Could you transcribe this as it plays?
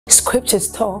Scriptures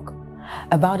talk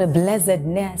about a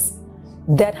blessedness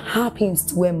that happens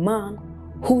to a man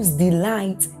whose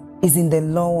delight is in the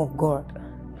law of God.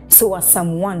 So as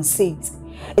Psalm 1 says,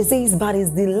 it says, but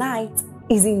his delight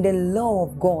is in the law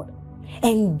of God,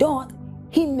 and doth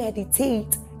he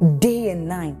meditate day and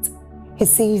night. He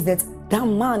says that that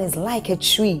man is like a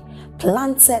tree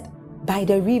planted by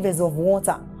the rivers of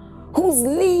water, whose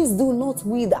leaves do not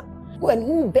wither, and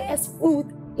who bears fruit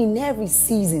in every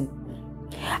season.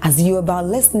 As you're about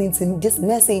listening to this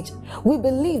message, we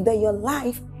believe that your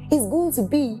life is going to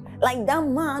be like that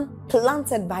man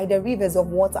planted by the rivers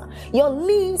of water. Your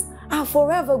leaves are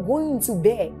forever going to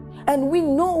bear. And we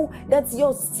know that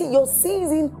your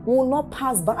season will not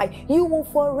pass by. You will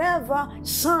forever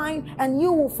shine and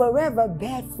you will forever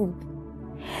bear fruit.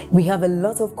 We have a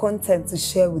lot of content to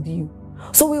share with you.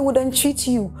 So we would entreat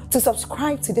you to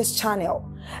subscribe to this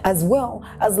channel, as well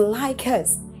as like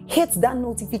us. Hit that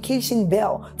notification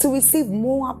bell to receive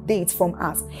more updates from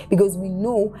us, because we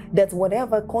know that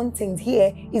whatever content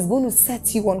here is going to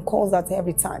set you on course at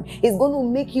every time. It's going to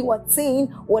make you attain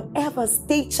whatever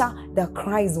stature that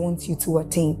Christ wants you to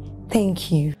attain. Thank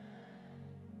you.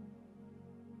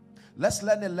 Let's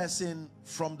learn a lesson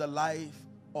from the life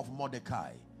of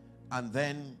Mordecai, and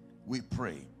then we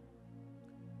pray.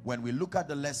 When we look at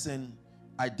the lesson,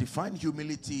 I define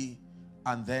humility,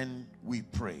 and then we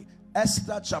pray.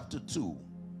 Esther chapter 2.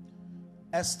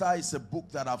 Esther is a book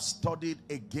that I've studied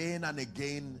again and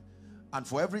again, and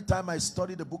for every time I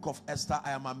study the book of Esther,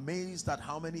 I am amazed at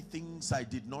how many things I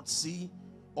did not see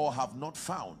or have not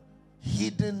found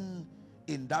hidden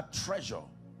in that treasure.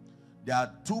 There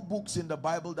are two books in the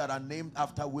Bible that are named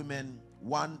after women.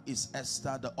 One is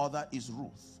Esther, the other is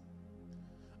Ruth.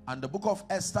 And the book of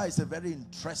Esther is a very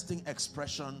interesting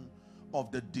expression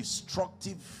of the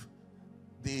destructive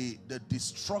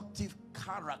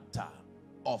character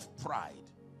of pride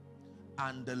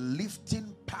and the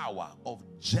lifting power of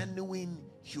genuine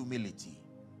humility.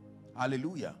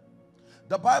 Hallelujah.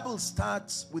 The Bible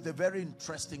starts with a very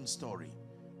interesting story.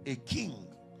 A king,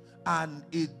 and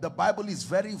the Bible is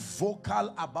very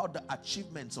vocal about the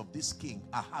achievements of this king,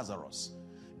 Ahasuerus.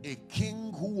 A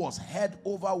king who was head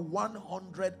over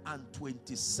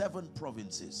 127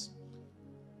 provinces.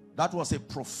 That was a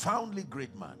profoundly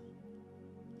great man.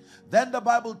 Then the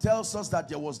Bible tells us that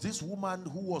there was this woman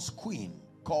who was queen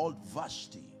called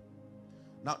Vashti.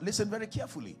 Now listen very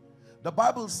carefully. The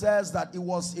Bible says that it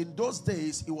was in those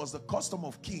days, it was the custom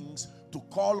of kings to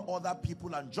call other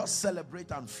people and just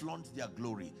celebrate and flaunt their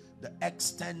glory, the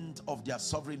extent of their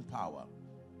sovereign power.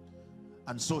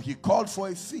 And so he called for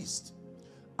a feast.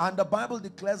 And the Bible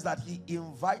declares that he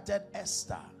invited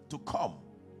Esther to come,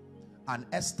 and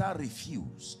Esther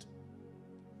refused.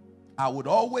 I would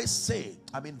always say,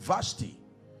 Vashti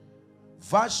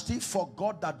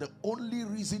forgot that the only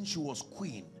reason she was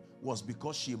queen was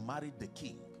because she married the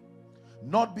king.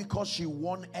 Not because she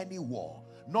won any war,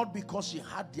 not because she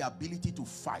had the ability to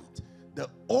fight. The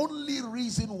only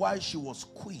reason why she was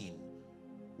queen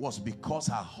was because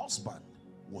her husband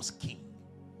was king.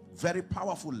 Very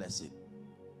powerful lesson.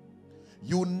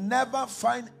 You never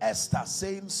find Esther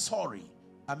saying sorry.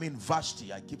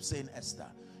 Vashti, I keep saying Esther.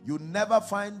 You never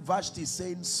find Vashti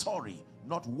saying sorry,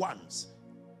 not once.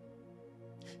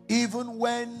 Even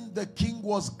when the king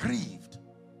was grieved,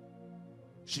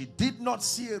 she did not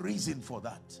see a reason for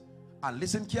that. And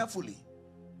listen carefully,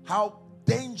 how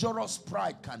dangerous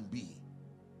pride can be.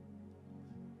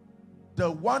 The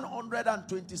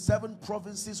 127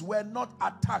 provinces were not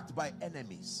attacked by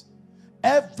enemies.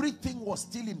 Everything was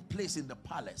still in place in the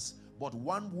palace, but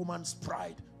one woman's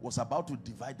pride was about to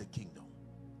divide the kingdom.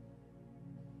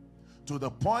 To the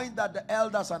point that the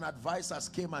elders and advisors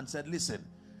came and said, listen,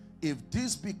 if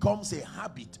this becomes a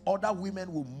habit, other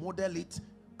women will model it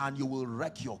and you will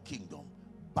wreck your kingdom.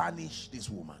 Banish this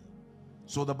woman.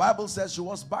 So the Bible says she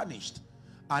was banished,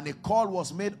 and a call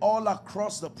was made all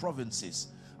across the provinces.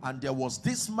 And there was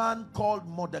this man called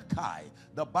Mordecai.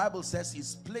 The Bible says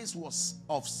his place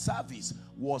of service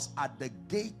was at the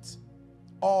gate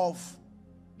of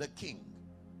the king.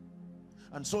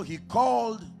 And so he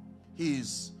called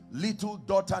his little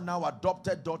daughter, now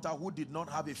adopted daughter, who did not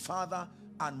have a father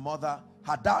and mother,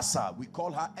 Hadassah. We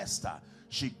call her Esther.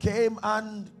 She came,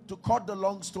 and to cut the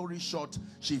long story short,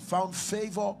 she found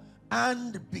favor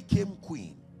and became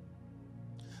queen.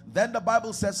 Then the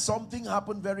Bible says something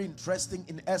happened very interesting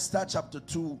in Esther chapter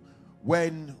 2.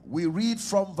 When we read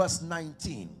from verse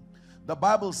 19, the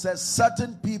Bible says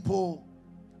certain people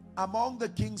among the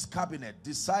king's cabinet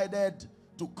decided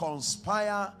to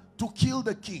conspire to kill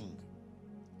the king.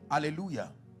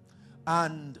 Hallelujah.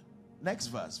 And next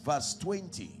verse, verse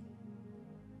 20.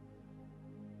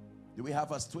 Do we have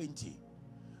verse 20?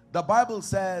 The Bible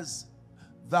says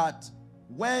that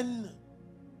when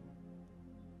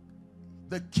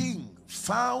the king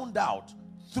found out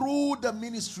through the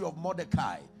ministry of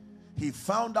Mordecai, he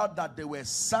found out that there were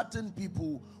certain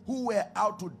people who were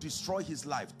out to destroy his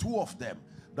life. Two of them.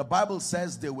 The Bible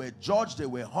says they were judged, they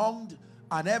were hanged,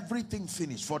 and everything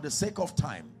finished for the sake of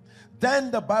time.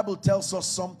 Then the Bible tells us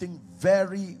something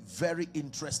very, very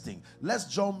interesting. Let's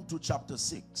jump to chapter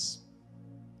 6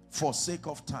 for sake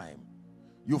of time.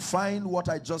 You find what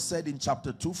I just said in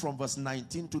chapter 2 from verse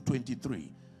 19 to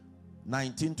 23.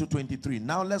 19 to 23.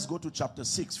 Now let's go to chapter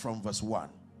 6 from verse 1.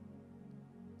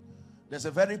 There's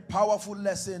a very powerful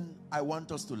lesson I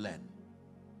want us to learn.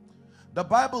 The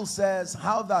Bible says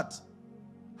how that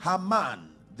Haman,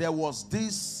 there was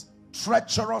this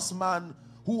treacherous man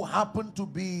who happened to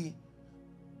be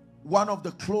one of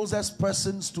the closest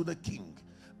persons to the king,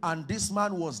 and this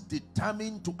man was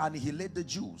determined to annihilate the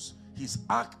Jews, his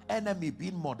arch enemy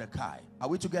being Mordecai. Are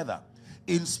we together?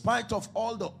 In spite of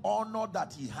all the honor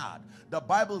that he had, the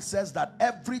Bible says that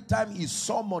every time he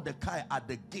saw Mordecai at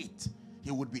the gate,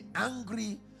 he would be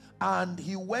angry, and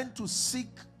he went to seek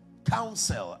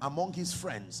counsel among his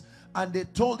friends, and they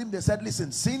told him, they said,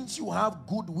 listen, since you have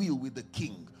goodwill with the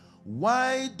king,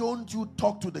 why don't you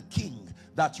talk to the king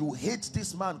that you hate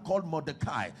this man called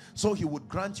Mordecai, so he would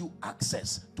grant you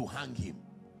access to hang him.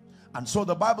 And so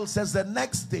the Bible says the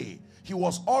next day he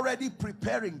was already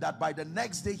preparing that by the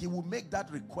next day he would make that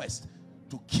request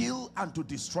to kill and to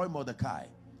destroy Mordecai.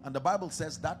 And the Bible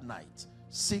says that night,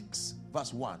 6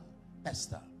 verse 1,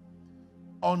 Esther,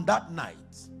 on that night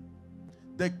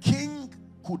the king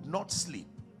could not sleep,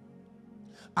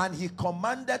 and he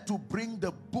commanded to bring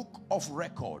the book of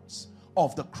records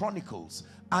of the Chronicles,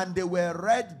 and they were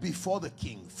read before the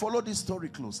king. Follow this story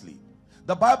closely.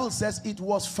 The Bible says it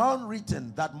was found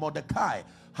written that Mordecai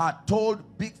had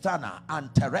told Bigthana and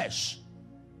Teresh.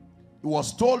 It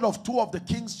was told of two of the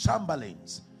king's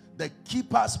chamberlains, the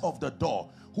keepers of the door,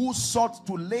 who sought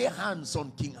to lay hands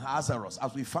on King Ahasuerus,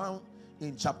 as we found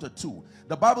in chapter 2.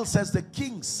 The Bible says the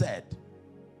king said,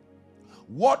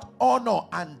 what honor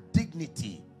and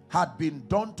dignity had been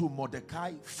done to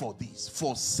Mordecai for this,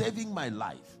 for saving my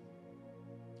life?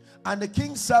 And the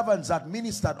king's servants that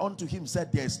ministered unto him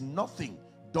said, there is nothing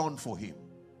done for him.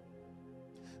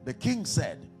 The king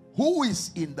said, who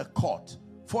is in the court?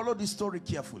 Follow this story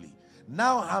carefully.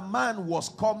 Now Haman was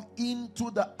come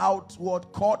into the outward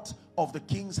court of the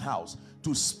king's house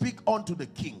to speak unto the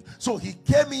king. So he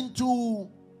came into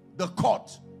the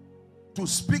court to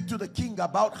speak to the king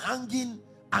about hanging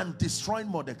and destroying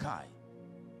Mordecai.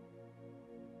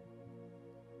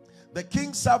 The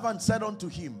king's servant said unto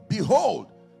him,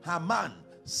 behold, Haman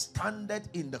standeth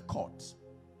in the court.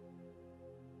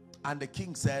 And the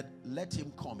king said, let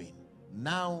him come in.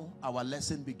 Now our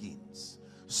lesson begins.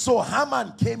 So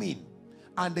Haman came in,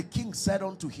 and the king said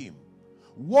unto him,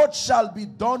 what shall be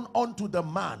done unto the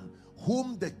man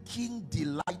whom the king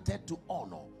delighted to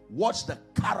honor? Watch the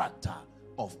character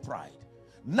of pride.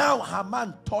 Now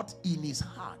Haman thought in his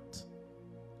heart,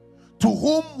 to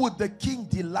whom would the king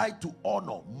delight to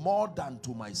honor more than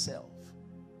to myself?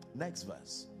 Next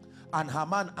verse. And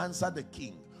Haman answered the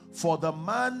king, for the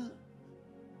man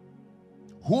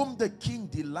whom the king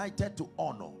delighted to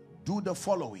honor, do the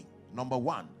following. Number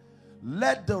 1,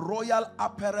 let the royal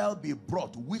apparel be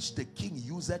brought, which the king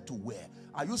used to wear.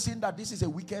 Are you seeing that this is a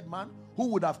wicked man who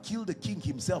would have killed the king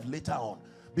himself later on?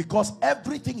 Because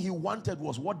everything he wanted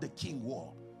was what the king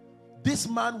wore. This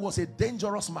man was a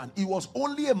dangerous man. It was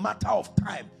only a matter of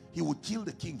time he would kill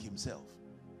the king himself.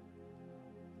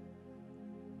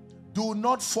 Do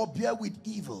not forbear with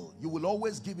evil. You will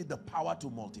always give it the power to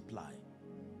multiply.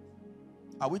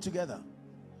 Are we together?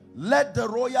 Let the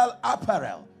royal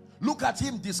apparel. Look at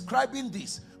him describing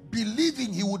this,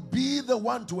 believing he would be the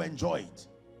one to enjoy it.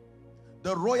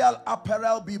 The royal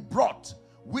apparel be brought,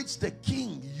 which the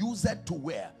king used to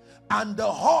wear, and the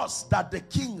horse that the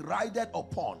king rideth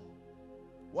upon.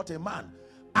 What a man.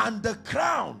 And the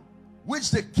crown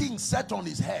which the king set on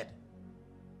his head.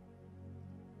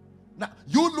 Now,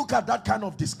 you look at that kind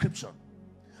of description.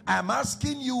 I am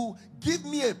asking you, give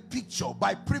me a picture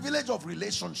by privilege of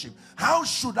relationship. How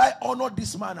should I honor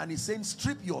this man? And he's saying,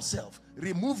 strip yourself,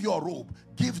 remove your robe,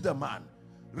 give the man.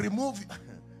 Remove.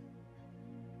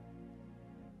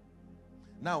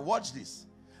 Now watch this.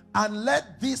 And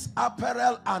let this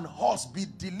apparel and horse be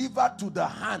delivered to the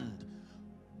hand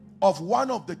of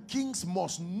one of the king's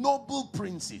most noble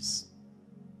princes,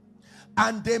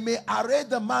 and they may array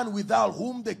the man withal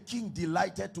whom the king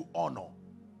delighted to honor,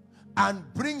 and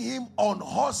bring him on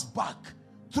horseback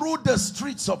through the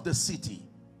streets of the city.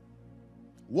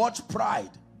 Watch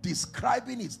pride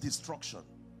describing its destruction,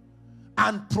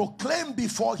 and proclaim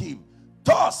before him,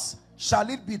 thus shall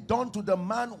it be done to the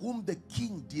man whom the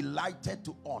king delighted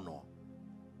to honor.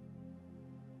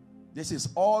 This is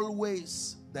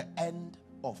always the end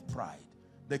of pride.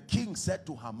 The king said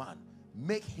to Haman,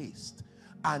 make haste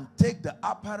and take the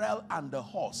apparel and the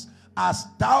horse as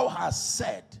thou hast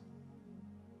said,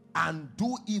 and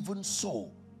do even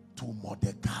so to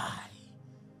Mordecai.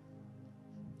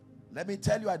 Let me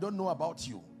tell you, I don't know about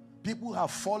you. People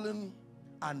have fallen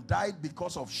and died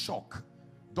because of shock.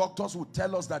 Doctors will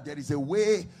tell us that there is a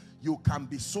way you can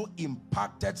be so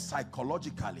impacted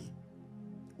psychologically.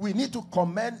 We need to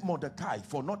commend Mordecai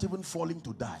for not even falling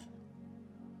to die.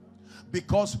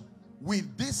 Because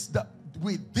with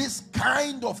this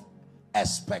kind of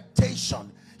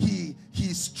expectation, he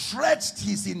stretched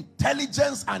his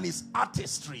intelligence and his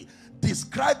artistry,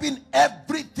 describing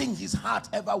everything his heart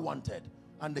ever wanted.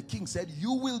 And the king said,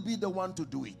 you will be the one to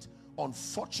do it.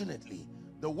 Unfortunately,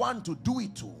 the one to do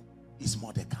it to is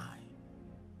Mordecai.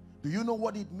 Do you know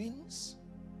what it means?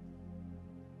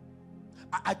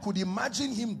 I could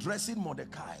imagine him dressing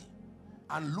Mordecai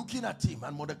and looking at him,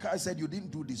 and Mordecai said, you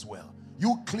didn't do this well.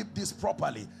 You clip this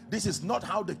properly. This is not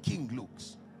how the king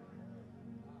looks.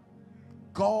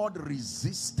 God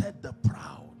resisted the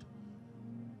proud.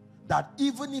 That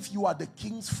even if you are the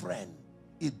king's friend,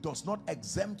 it does not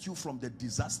exempt you from the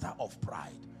disaster of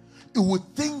pride. You would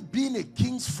think being a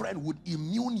king's friend would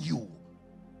immune you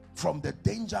from the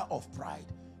danger of pride.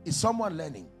 Is someone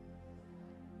learning?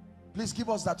 Please give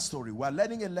us that story. We're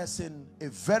learning a lesson, a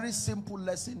very simple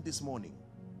lesson this morning.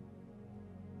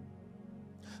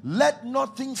 Let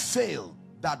nothing fail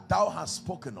that thou hast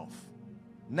spoken of.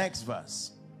 Next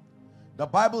verse. The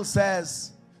Bible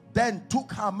says, then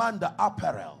took Haman the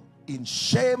apparel in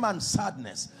shame and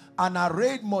sadness, and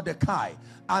arrayed Mordecai,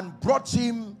 and brought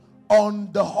him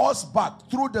on the horseback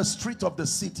through the street of the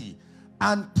city,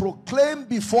 and proclaimed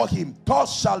before him,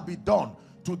 thus shall be done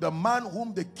to the man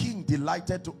whom the king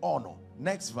delighted to honor.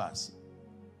 Next verse.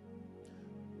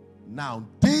 Now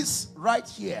this right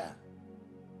here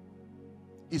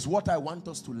is what I want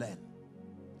us to learn.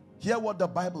 Hear what the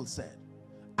Bible said.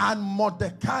 And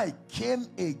Mordecai came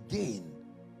again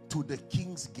to the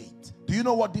king's gate. Do you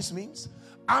know what this means?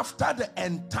 After the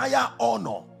entire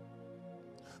honor,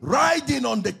 riding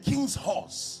on the king's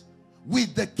horse,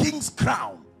 with the king's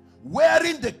crown,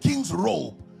 wearing the king's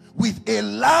robe, with a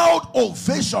loud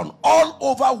ovation all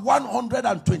over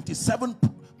 127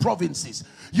 provinces,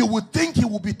 you would think he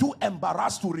would be too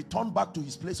embarrassed to return back to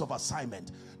his place of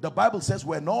assignment. The Bible says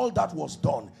when all that was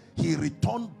done, he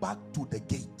returned back to the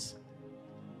gate.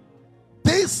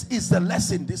 This is the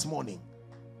lesson this morning.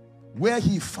 Where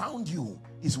he found you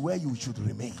is where you should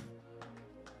remain.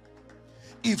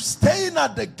 If staying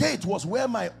at the gate was where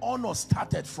my honor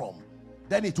started from,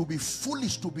 then it would be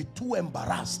foolish to be too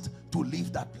embarrassed to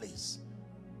leave that place.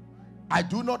 I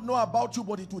do not know about you,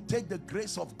 but it will take the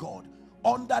grace of God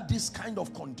under this kind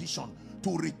of condition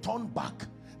to return back.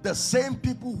 The same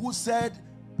people who said,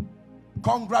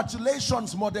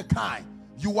 congratulations Mordecai,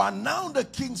 you are now the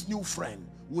king's new friend,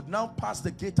 would now pass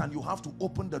the gate and you have to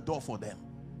open the door for them.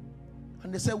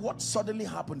 And they say, what suddenly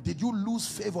happened? Did you lose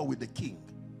favor with the king?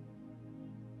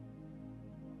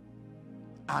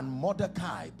 And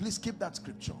Mordecai, please keep that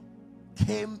scripture,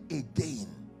 came again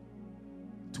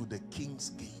to the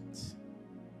king's gate.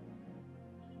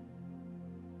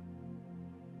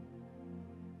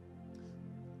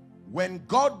 When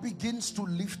God begins to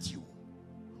lift you,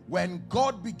 when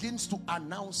God begins to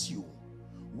announce you,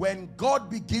 when God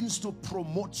begins to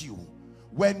promote you,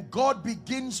 when God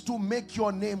begins to make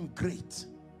your name great,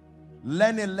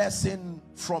 learn a lesson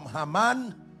from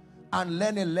Haman and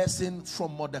learn a lesson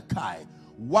from Mordecai.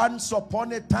 Once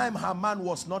upon a time, Haman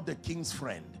was not the king's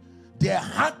friend. There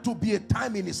had to be a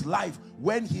time in his life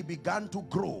when he began to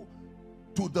grow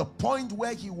to the point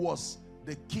where he was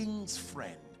the king's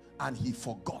friend, and he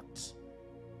forgot.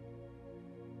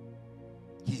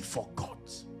 He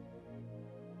forgot.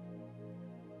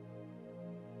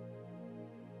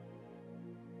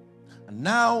 And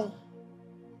now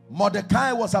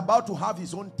Mordecai was about to have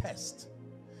his own test.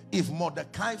 If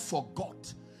Mordecai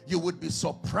forgot, you would be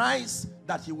surprised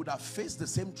that he would have faced the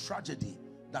same tragedy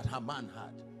that Haman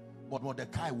had. But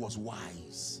Mordecai was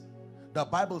wise. The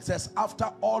Bible says after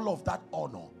all of that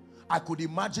honor, I could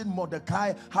imagine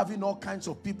Mordecai having all kinds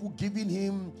of people giving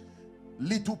him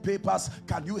little papers.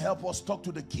 Can you help us talk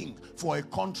to the king for a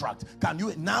contract? Can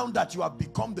you, now that you have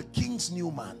become the king's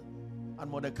new man? And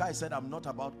Mordecai said, I'm not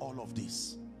about all of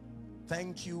this.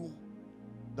 Thank you,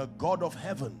 the God of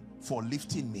heaven, for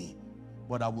lifting me.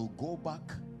 But I will go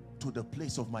back to the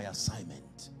place of my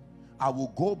assignment. I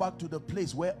will go back to the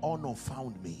place where honor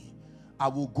found me. I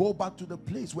will go back to the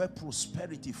place where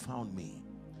prosperity found me.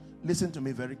 Listen to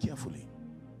me very carefully.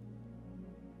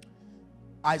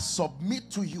 I submit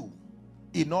to you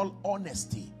in all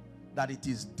honesty that it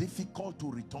is difficult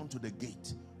to return to the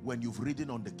gate when you've ridden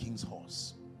on the king's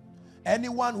horse.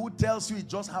 Anyone who tells you it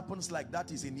just happens like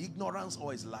that is in ignorance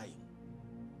or is lying.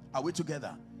 Are we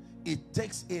together? It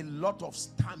takes a lot of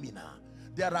stamina.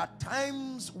 There are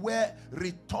times where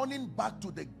returning back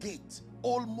to the gate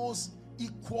almost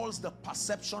equals the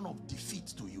perception of defeat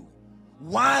to you.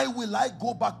 Why will I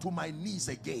go back to my knees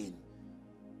again?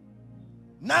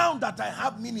 Now that I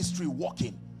have ministry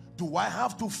working, do I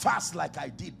have to fast like I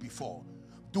did before?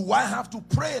 Do I have to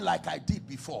pray like I did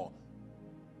before?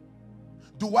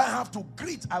 Do I have to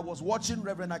greet? I was watching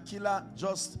Reverend Akila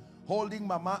just holding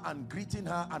Mama and greeting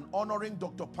her and honoring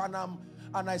Dr. Panam,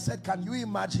 and I said, can you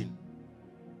imagine?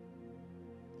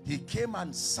 He came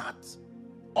and sat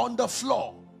on the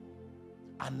floor,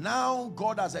 and now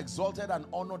God has exalted and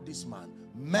honored this man.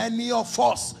 Many of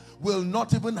us will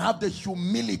not even have the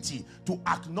humility to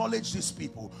acknowledge these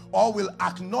people, or will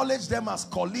acknowledge them as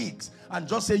colleagues and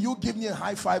just say, you give me a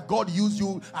high five, God use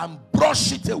you, and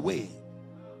brush it away.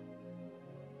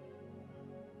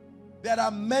 There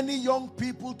are many young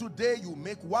people today, you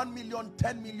make 1 million,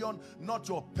 10 million, not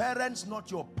your parents, not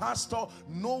your pastor,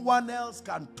 no one else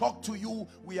can talk to you.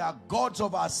 We are gods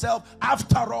of ourselves.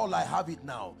 After all, I have it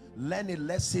now. Learn a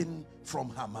lesson from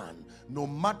Haman. No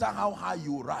matter how high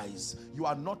you rise, you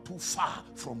are not too far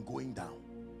from going down.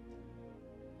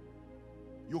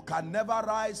 You can never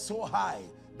rise so high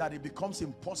that it becomes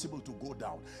impossible to go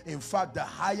down. In fact, the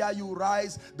higher you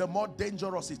rise, the more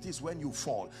dangerous it is when you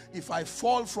fall. If I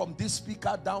fall from this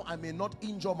speaker down, I may not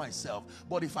injure myself.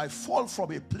 But if I fall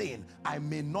from a plane, I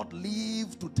may not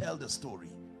live to tell the story.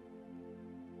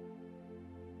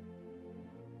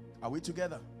 Are we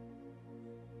together?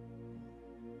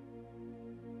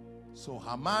 So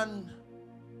Haman,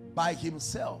 by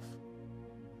himself,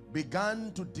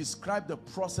 began to describe the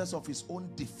process of his own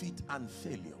defeat and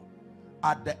failure.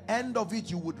 At the end of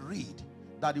it, you would read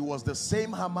that it was the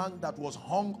same Haman that was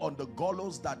hung on the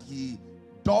gallows that he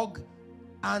dug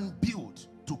and built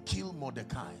to kill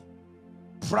Mordecai.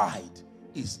 Pride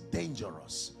is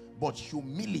dangerous, but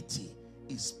humility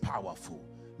is powerful.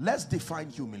 Let's define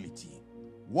humility.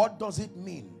 What does it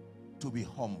mean to be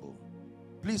humble?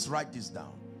 Please write this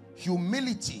down.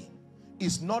 Humility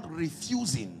is not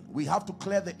refusing. We have to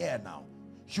clear the air now.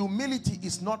 Humility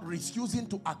is not refusing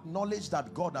to acknowledge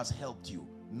that God has helped you.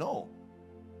 No.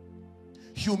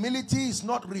 Humility is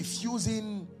not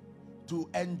refusing to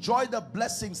enjoy the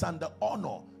blessings and the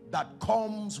honor that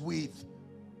comes with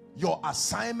your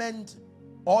assignment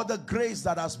or the grace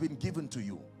that has been given to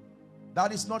you.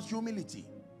 That is not humility.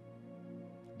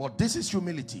 But this is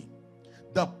humility.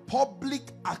 The public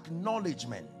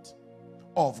acknowledgement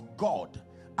of God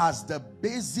as the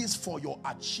basis for your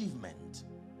achievement.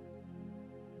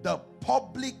 The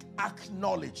public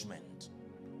acknowledgement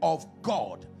of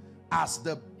God as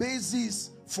the basis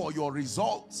for your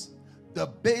results, the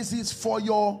basis for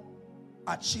your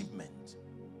achievement.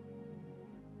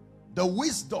 The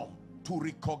wisdom to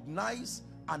recognize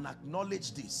and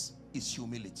acknowledge this is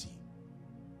humility.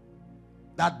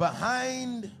 That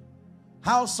behind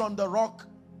House on the Rock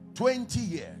 20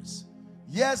 years,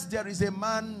 yes, there is a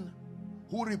man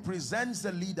who represents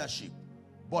the leadership,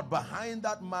 but behind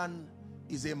that man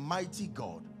is a mighty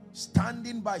God,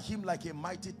 standing by him like a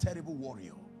mighty, terrible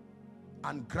warrior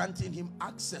and granting him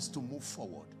access to move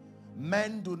forward.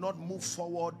 Men do not move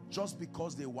forward just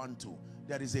because they want to.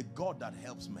 There is a God that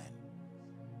helps men.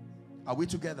 Are we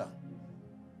together?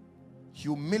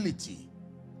 Humility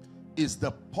is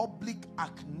the public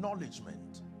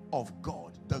acknowledgement of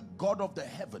God, the God of the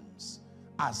heavens,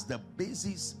 as the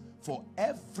basis for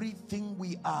everything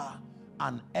we are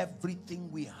and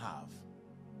everything we have.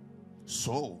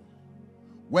 So,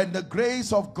 when the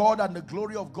grace of God and the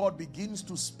glory of God begins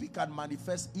to speak and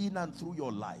manifest in and through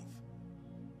your life,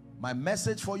 my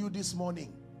message for you this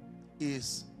morning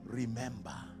is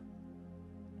remember.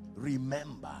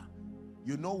 Remember.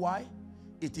 You know why?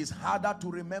 It is harder to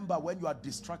remember when you are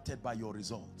distracted by your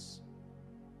results.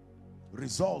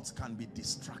 Results can be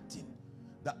distracting.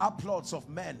 The applause of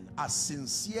men, as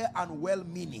sincere and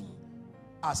well-meaning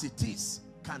as it is,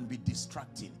 can be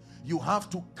distracting. You have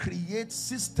to create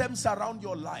systems around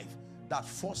your life that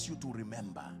force you to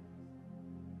remember.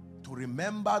 To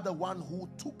remember the one who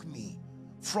took me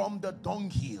from the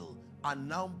dunghill and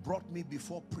now brought me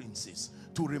before princes.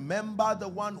 To remember the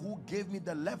one who gave me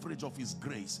the leverage of his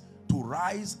grace to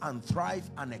rise and thrive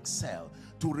and excel.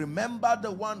 To remember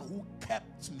the one who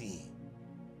kept me.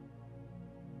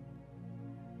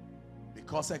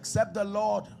 Because except the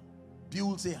Lord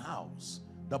builds a house,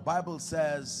 the Bible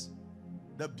says,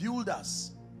 the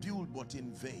builders build but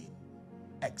in vain.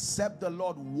 Except the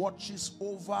Lord watches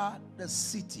over the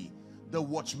city, the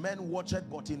watchman watcheth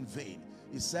but in vain.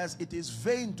 It says, it is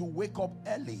vain to wake up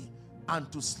early and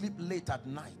to sleep late at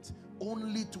night,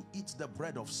 only to eat the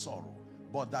bread of sorrow,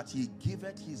 but that he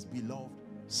giveth his beloved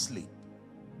sleep.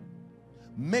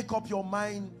 Make up your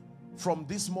mind from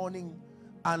this morning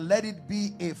and let it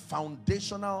be a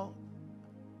foundational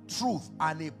truth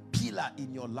and a pillar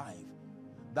in your life,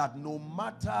 that no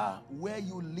matter where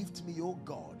you lift me, oh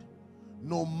God,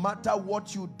 no matter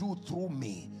what you do through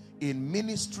me, in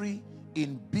ministry,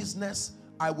 in business,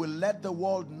 I will let the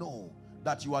world know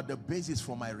that you are the basis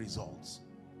for my results.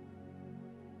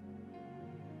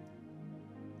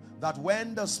 That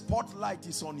when the spotlight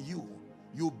is on you,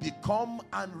 you become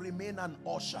and remain an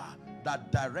usher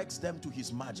that directs them to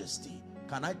his majesty.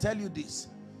 Can I tell you this?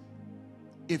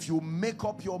 If you make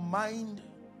up your mind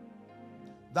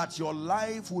that your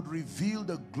life would reveal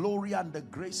the glory and the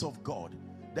grace of God,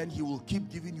 then he will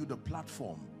keep giving you the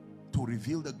platform to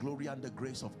reveal the glory and the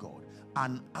grace of God.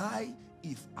 And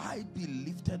if I be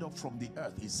lifted up from the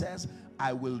earth, he says,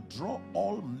 I will draw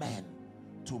all men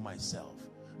to myself.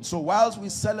 So whilst we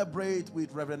celebrate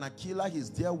with Reverend Aquila, his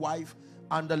dear wife,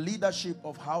 and the leadership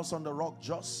of House on the Rock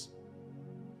Just,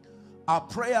 our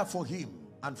prayer for him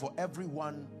and for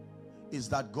everyone is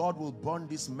that God will burn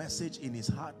this message in his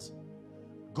heart.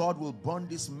 God will burn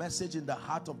this message in the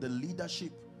heart of the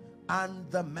leadership and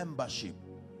the membership,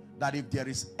 that if there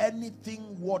is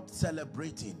anything worth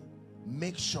celebrating,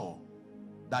 make sure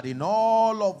that in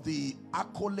all of the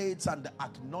accolades and the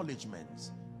acknowledgements,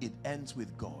 it ends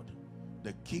with God,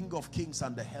 the King of Kings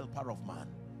and the helper of man,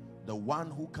 the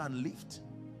one who can lift,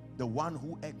 the one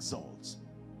who exalts.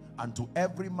 And to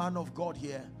every man of God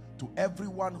here, to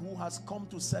everyone who has come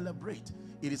to celebrate,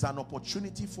 it is an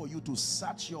opportunity for you to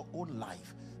search your own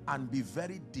life and be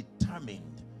very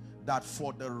determined that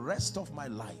for the rest of my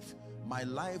life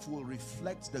will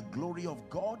reflect the glory of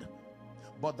God,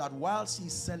 but that whilst he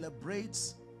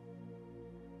celebrates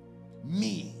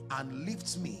me and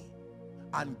lifts me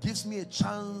and gives me a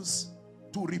chance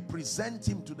to represent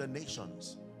him to the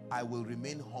nations, I will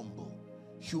remain humble.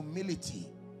 Humility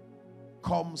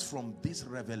comes from this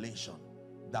revelation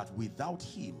that without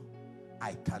him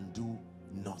I can do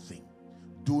nothing.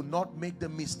 Do not make the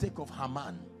mistake of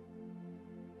Haman.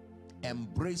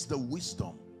 Embrace the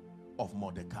wisdom of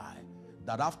Mordecai,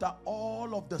 that after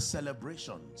all of the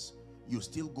celebrations, you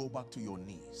still go back to your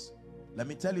knees. Let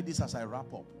me tell you this as I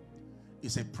wrap up.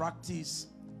 It's a practice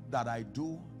that I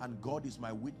do, and God is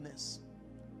my witness.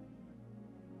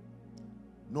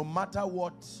 No matter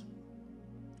what,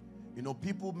 you know,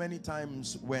 people many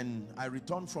times when I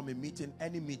return from a meeting,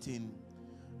 any meeting,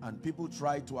 and people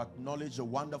try to acknowledge the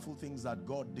wonderful things that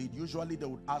God did, usually they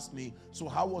would ask me, so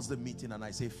how was the meeting? And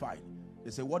I say, fine.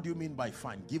 They say, what do you mean by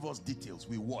fine? Give us details.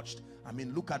 We watched. I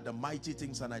mean, look at the mighty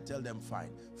things. And I tell them, fine.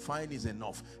 Fine is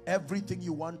enough. Everything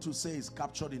you want to say is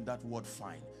captured in that word,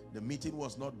 fine. The meeting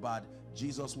was not bad.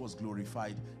 Jesus was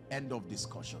glorified. End of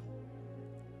discussion.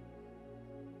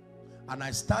 And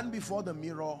I stand before the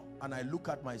mirror and I look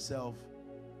at myself.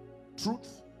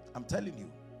 Truth, I'm telling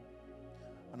you.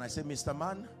 And I say, Mr.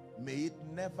 Man, may it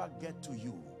never get to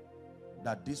you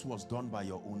that this was done by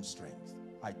your own strength.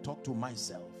 I talk to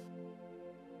myself.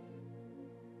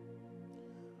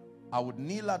 I would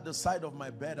kneel at the side of my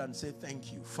bed and say,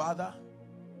 thank you. Father,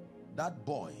 that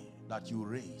boy that you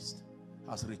raised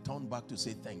has returned back to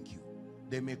say thank you.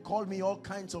 They may call me all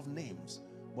kinds of names,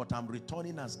 but I'm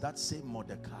returning as that same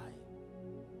Mordecai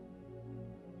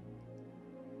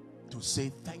to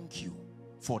say thank you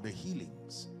for the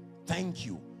healings. Thank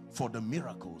you for the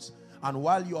miracles. And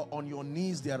while you're on your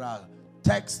knees, there are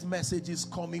text messages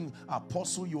coming.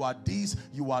 Apostle, you are this,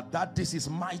 you are that. This is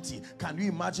mighty. Can you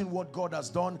imagine what God has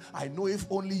done? I know if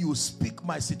only you speak,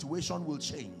 my situation will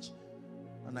change.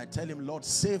 And I tell him, Lord,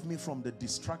 save me from the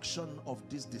distraction of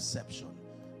this deception.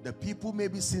 The people may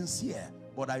be sincere,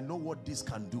 but I know what this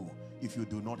can do if you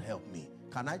do not help me.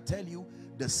 Can I tell you,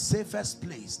 the safest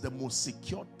place, the most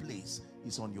secured place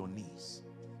is on your knees.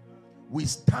 We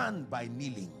stand by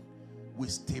kneeling. We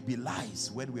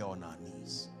stabilize when we are on our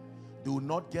knees. Do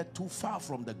not get too far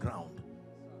from the ground.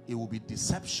 It will be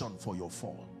deception for your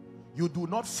fall. You do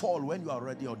not fall when you are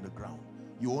already on the ground.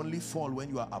 You only fall when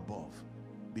you are above.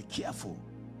 Be careful.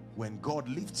 When God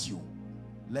lifts you,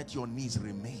 let your knees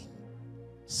remain,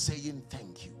 saying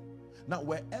thank you. Now,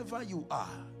 wherever you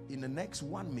are, in the next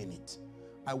 1 minute,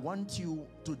 I want you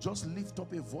to just lift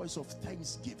up a voice of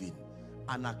thanksgiving,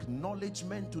 an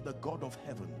acknowledgement to the God of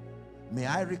heaven. May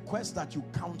I request that you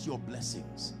count your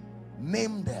blessings.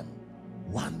 Name them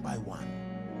one by one.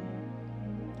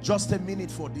 Just a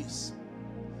minute for this.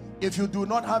 If you do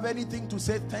not have anything to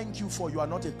say thank you for, you are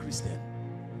not a Christian.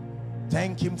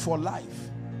 Thank him for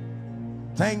life.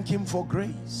 Thank him for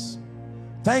grace.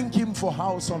 Thank him for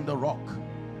house on the rock.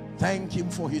 Thank him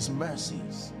for his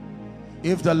mercies.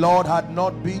 If the Lord had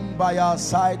not been by our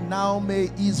side, now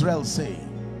may Israel say.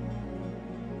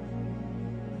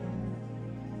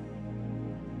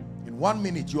 In 1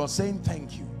 minute, you are saying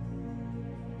thank you.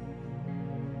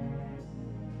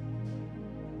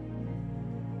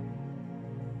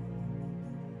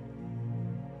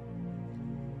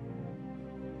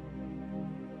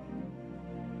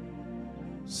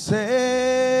 Savior,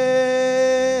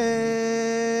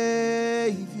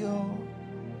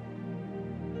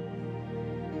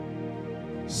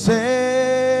 Savior,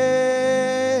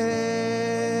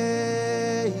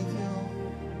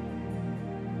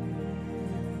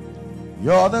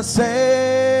 you're the Savior,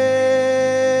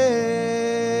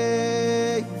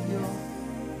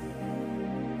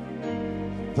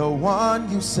 the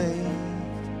one you saved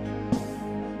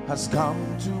has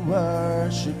come to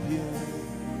worship you.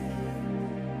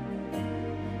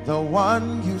 The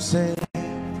one you saved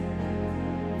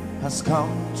has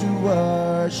come to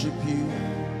worship you.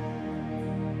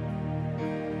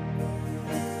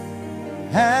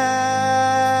 Helper,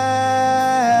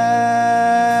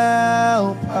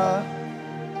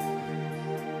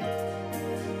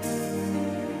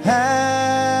 helper,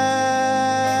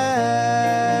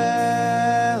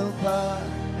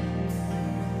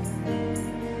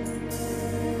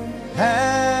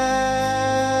 helper,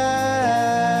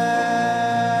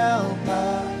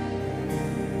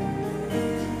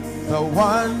 the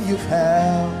one you've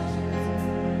held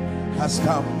has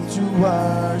come to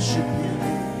worship you.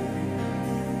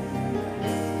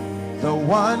 The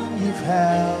one you've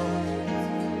held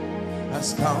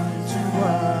has come to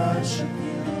worship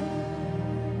you.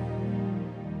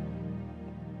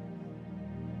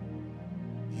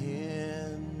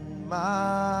 In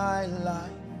my life,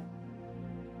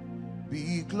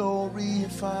 be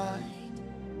glorified,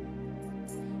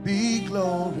 be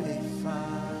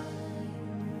glorified.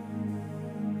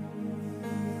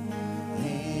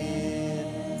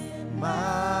 In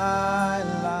my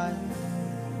life,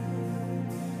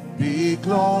 be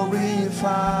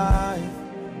glorified,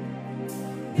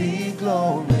 be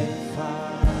glorified.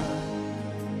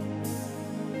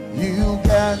 You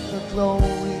get the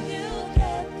glory, you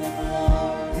get the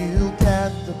glory, you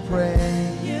get the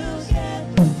praise, you get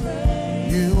the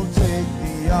praise. You take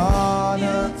the honor,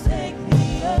 you take the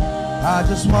honor. I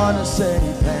just want to say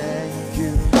thank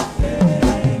you.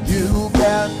 You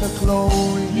get the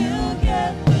glory, you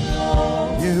get the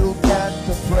glory, you get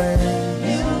the praise.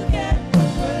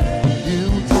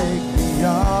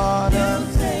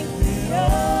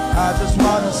 I just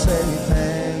want to say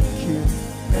thank you.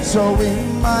 So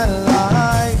in my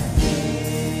life,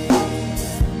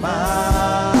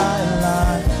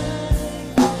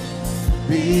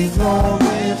 be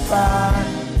glorified,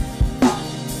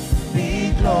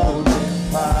 be glorified.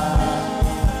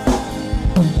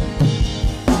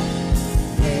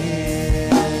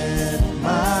 In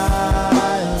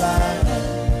my life,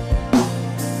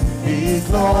 be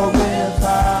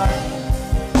glorified,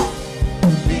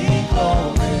 be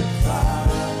glorified.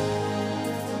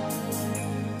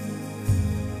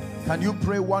 Can you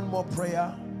pray one more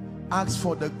prayer? Ask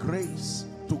for the grace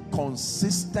to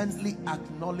consistently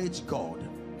acknowledge God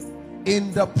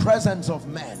in the presence of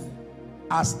men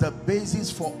as the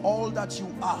basis for all that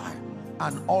you are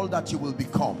and all that you will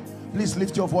become. Please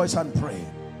lift your voice and pray.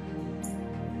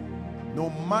 No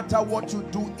matter what you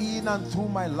do in and through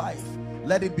my life,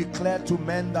 let it be clear to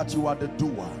men that you are the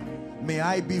doer. May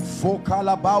I be vocal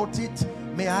about it.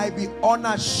 May I be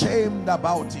unashamed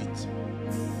about it.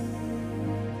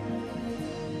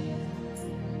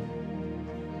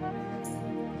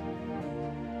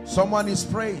 Someone is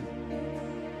praying.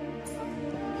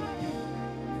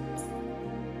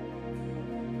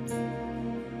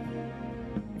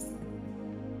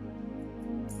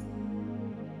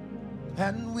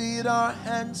 And with our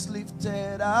hands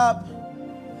lifted up,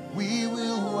 we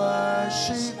will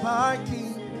worship our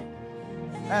King.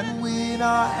 And with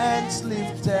our hands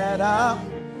lifted up,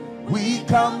 we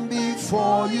come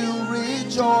before you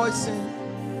rejoicing.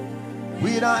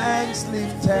 With our hands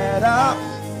lifted up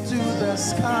to the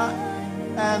sky,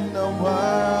 and the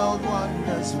world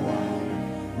wonders why.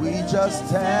 We just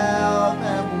tell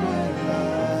them we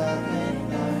love it.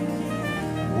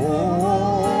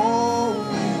 Oh,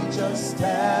 we just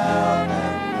tell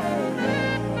them.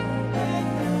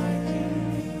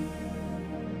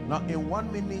 Now in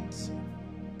 1 minute,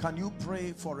 can you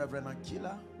pray for Reverend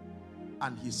Aquila?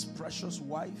 and his precious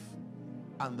wife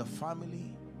and the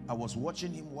family. I was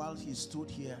watching him while he stood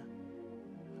here,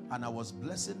 and I was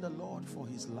blessing the Lord for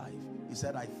his life. He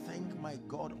said, I thank my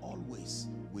God always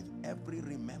with every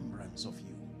remembrance of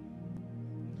you.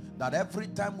 That every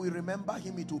time we remember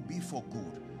him, it will be for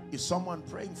good. Is someone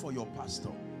praying for your pastor?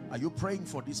 Are you praying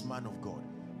for this man of God?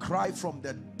 Cry from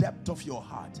the depth of your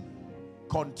heart.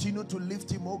 Continue to lift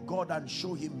him, oh God, and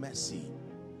show him mercy.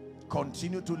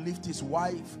 Continue to lift his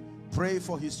wife. Pray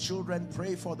for his children.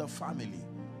 Pray for the family.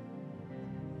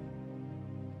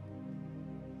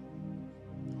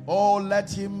 Oh, let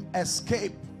him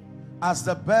escape as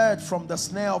the bird from the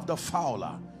snare of the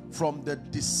fowler, from the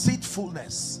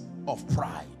deceitfulness of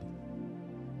pride.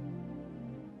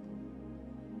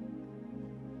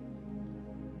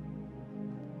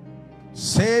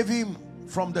 Save him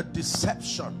from the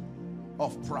deception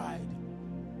of pride,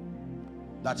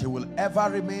 that he will ever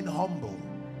remain humble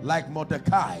like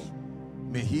Mordecai.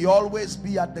 May he always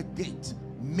be at the gate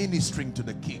ministering to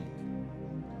the king.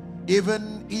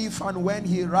 Even if and when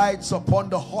he rides upon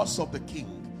the horse of the king,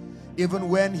 even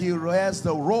when he wears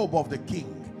the robe of the king,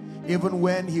 even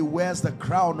when he wears the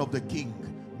crown of the king,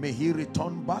 may he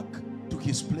return back to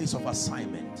his place of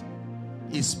assignment,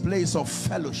 his place of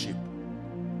fellowship.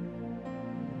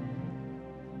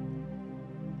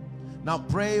 Now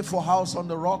pray for House on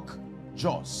the Rock,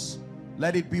 Jos.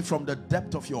 Let it be from the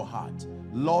depth of your heart.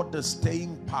 Lord, the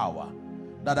staying power,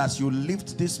 that as you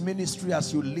lift this ministry,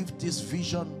 as you lift this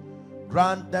vision,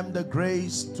 grant them the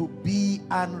grace to be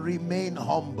and remain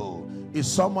humble.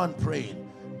 Is someone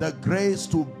praying? The grace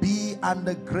to be and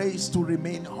the grace to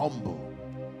remain humble.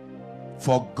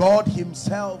 For God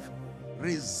himself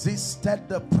resisted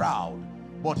the proud,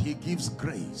 but he gives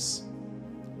grace.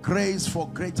 Grace for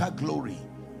greater glory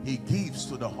he gives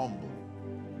to the humble.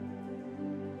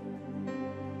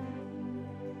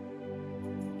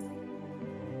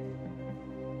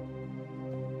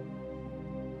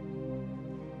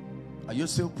 Are you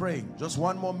still praying? Just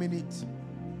one more minute.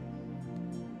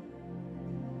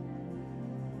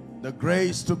 The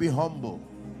grace to be humble.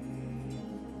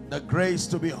 The grace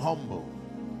to be humble.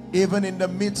 Even in the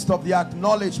midst of the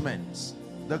acknowledgments,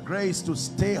 the grace to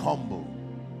stay humble.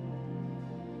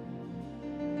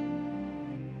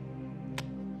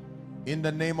 In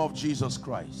the name of Jesus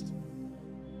Christ.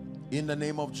 In the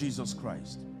name of Jesus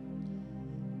Christ.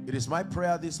 It is my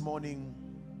prayer this morning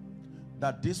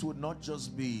that this would not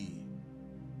just be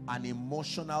an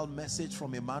emotional message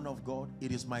from a man of God.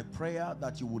 It is my prayer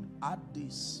that you would add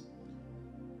this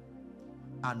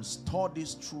and store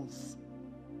this truth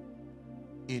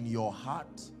in your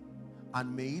heart,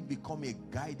 and may it become a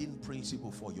guiding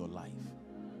principle for your life.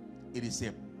 It is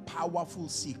a powerful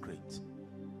secret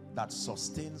that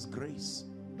sustains grace,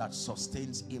 that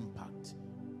sustains impact.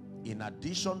 In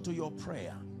addition to your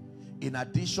prayer, in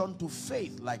addition to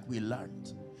faith like we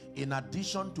learned, in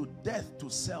addition to death to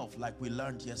self like we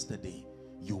learned yesterday,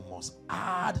 you must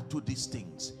add to these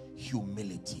things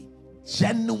humility,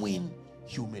 genuine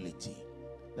humility.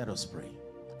 Let us pray.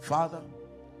 Father,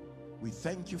 we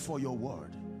thank you for your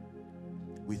word.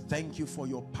 We thank you for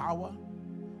your power.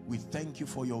 We thank you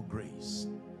for your grace.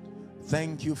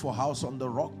 Thank you for House on the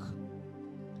Rock.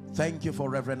 Thank you for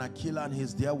Reverend Aquila and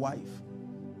his dear wife.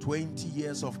 20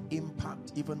 years of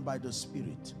impact even by the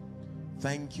Spirit.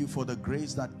 Thank you for the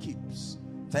grace that keeps.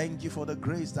 Thank you for the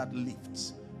grace that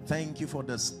lifts. Thank you for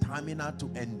the stamina to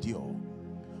endure.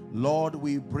 Lord,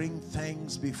 we bring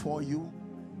thanks before you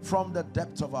from the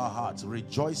depth of our hearts,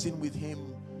 rejoicing with him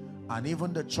and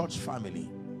even the church family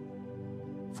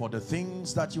for the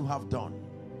things that you have done,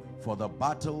 for the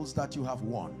battles that you have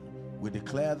won. We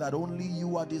declare that only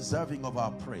you are deserving of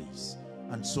our praise,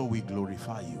 and so we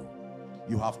glorify you.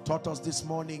 You have taught us this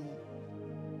morning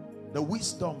the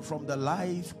wisdom from the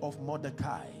life of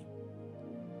Mordecai.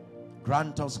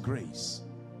 Grant us grace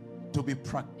to be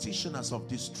practitioners of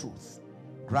this truth.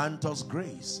 Grant us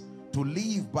grace to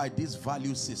live by this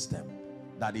value system,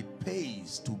 that it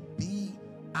pays to be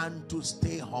and to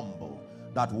stay humble,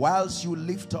 that whilst you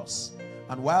lift us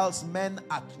and whilst men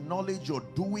acknowledge your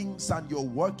doings and your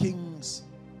workings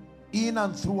in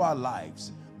and through our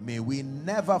lives, may we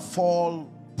never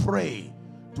fall prey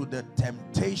to the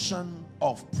temptation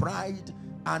of pride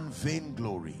and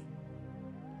vainglory.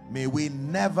 May we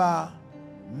never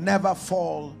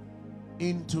fall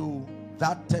into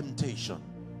that temptation.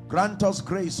 Grant us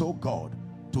grace, oh God,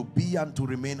 to be and to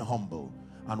remain humble.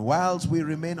 And whilst we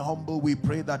remain humble, we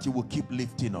pray that you will keep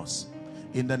lifting us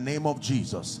in the name of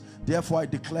Jesus. Therefore, I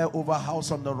declare over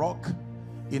House on the Rock,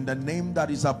 in the name that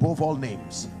is above all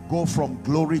names, go from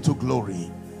glory to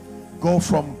glory, go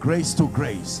from grace to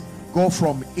grace, go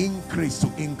from increase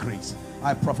to increase.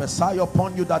 I prophesy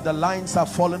upon you that the lines are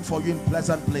fallen for you in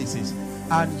pleasant places,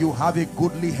 and you have a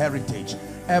goodly heritage.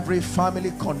 Every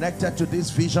family connected to this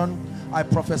vision, I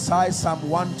prophesy Psalm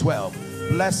 112.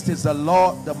 Blessed is the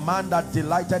Lord, the man that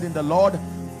delighted in the Lord,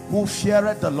 who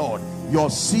feareth the Lord. Your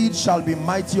seed shall be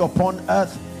mighty upon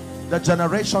earth. The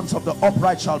generations of the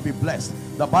upright shall be blessed.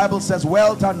 The Bible says,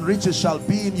 wealth and riches shall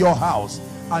be in your house,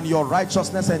 and your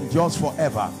righteousness endures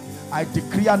forever. I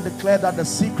decree and declare that the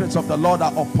secrets of the Lord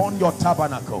are upon your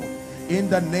tabernacle. In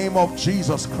the name of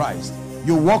Jesus Christ,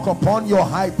 you walk upon your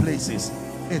high places.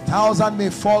 1,000 may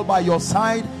fall by your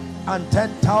side, and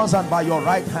 10,000 by your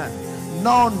right hand.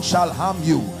 None shall harm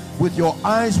you. With your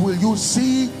eyes will you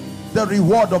see the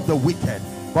reward of the wicked.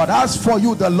 But as for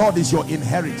you, the Lord is your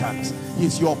inheritance,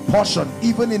 is your portion,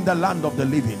 even in the land of the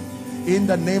living. In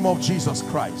the name of Jesus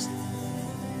Christ,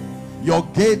 your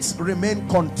gates remain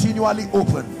continually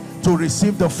open to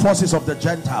receive the forces of the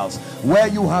Gentiles. Where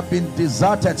you have been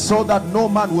deserted so that no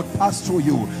man would pass through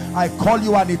you, I call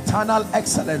you an eternal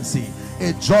excellency,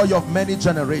 a joy of many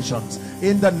generations.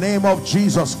 In the name of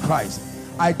Jesus Christ,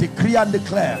 I decree and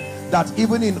declare that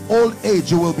even in old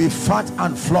age you will be fat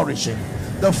and flourishing.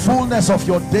 The fullness of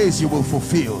your days you will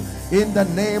fulfill. In the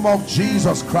name of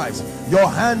Jesus Christ, your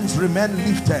hands remain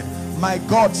lifted. My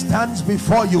God stands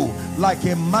before you like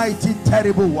a mighty,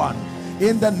 terrible one.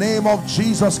 In the name of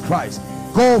Jesus Christ,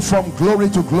 go from glory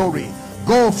to glory,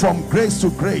 go from grace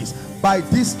to grace. By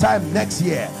this time next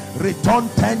year, return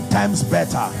 10 times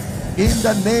better. In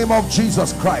the name of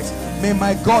Jesus Christ, may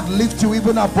my God lift you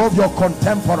even above your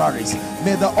contemporaries.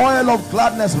 May the oil of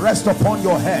gladness rest upon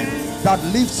your head that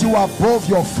lifts you above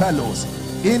your fellows.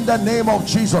 In the name of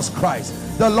Jesus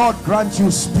Christ, the Lord grant you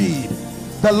speed.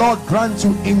 The Lord grant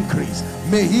you increase.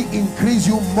 May he increase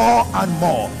you more and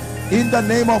more. In the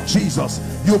name of Jesus,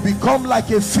 you become like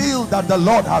a field that the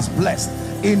Lord has blessed,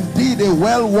 indeed a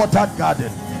well-watered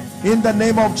garden. In the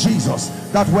name of Jesus,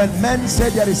 that when men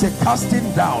say there is a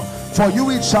casting down, for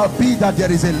you it shall be that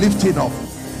there is a lifting up.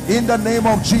 In the name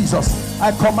of Jesus,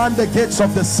 I command the gates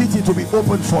of the city to be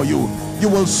open for you. You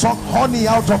will suck honey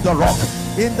out of the rock.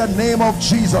 In the name of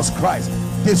Jesus Christ,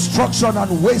 destruction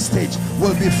and wastage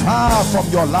will be far from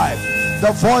your life.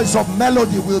 The voice of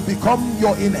melody will become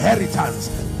your inheritance,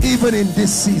 even in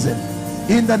this season.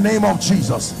 In the name of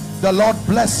Jesus, the Lord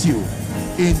bless you.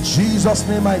 In Jesus'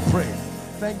 name I pray.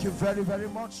 Thank you very, very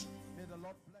much. May the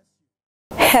Lord bless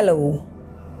you. Hello.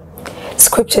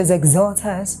 Scriptures exhort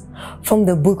us from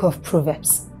the book of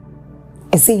Proverbs.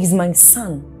 It says, my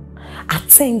son,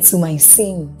 attend to my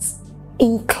sayings,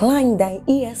 incline thy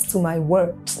ears to my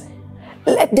words,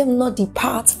 let them not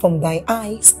depart from thy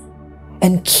eyes,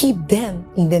 and keep them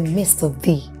in the midst of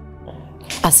thee.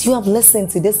 As you have listened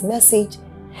to this message,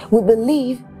 we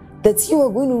believe that you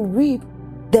are going to reap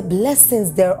the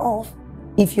blessings thereof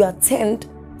if you attend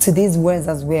to these words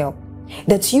as well.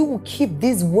 That you will keep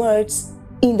these words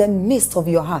in the midst of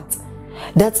your heart.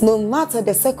 That no matter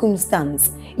the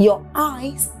circumstance, your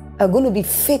eyes are going to be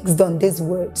fixed on these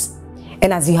words.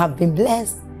 And as you have been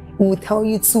blessed, we will tell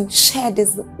you to share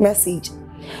this message.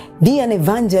 Be an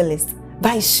evangelist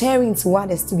by sharing to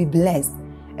others to be blessed.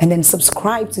 And then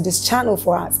subscribe to this channel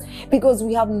for us, because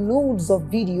we have loads of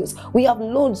videos, we have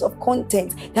loads of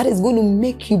content that is going to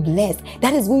make you blessed,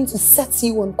 that is going to set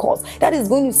you on course, that is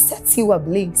going to set you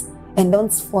ablaze. And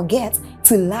don't forget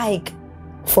to like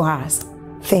for us.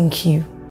 Thank you.